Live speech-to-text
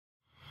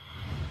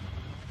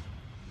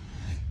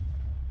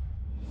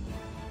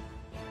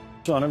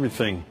John,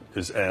 everything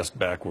is asked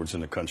backwards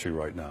in the country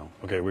right now.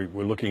 Okay, we're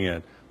looking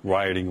at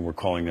rioting, and we're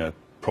calling that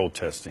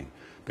protesting.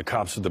 The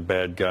cops are the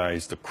bad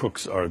guys. The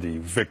crooks are the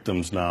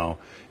victims now.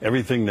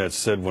 Everything that's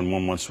said when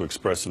one wants to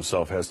express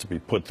himself has to be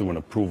put through an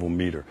approval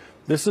meter.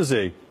 This is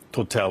a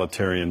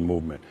totalitarian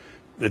movement.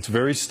 It's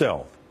very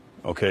stealth,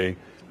 okay?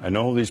 I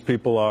know who these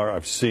people are.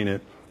 I've seen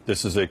it.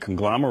 This is a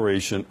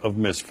conglomeration of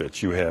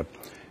misfits. You have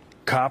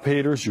cop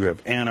haters, you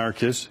have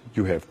anarchists,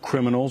 you have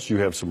criminals, you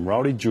have some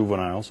rowdy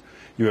juveniles,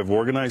 you have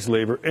organized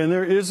labor, and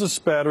there is a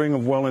spattering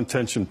of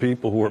well-intentioned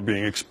people who are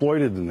being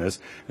exploited in this,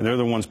 and they're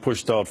the ones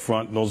pushed out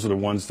front, and those are the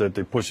ones that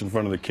they push in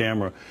front of the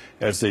camera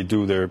as they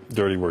do their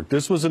dirty work.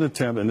 This was an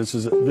attempt, and this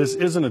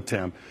is an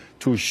attempt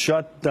to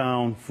shut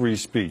down free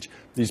speech.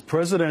 These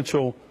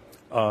presidential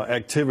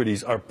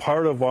activities are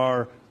part of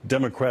our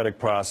democratic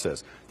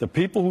process. The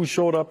people who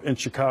showed up in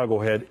Chicago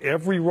had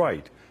every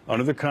right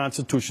under the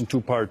Constitution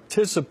to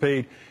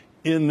participate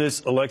in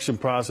this election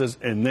process,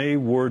 and they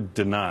were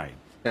denied.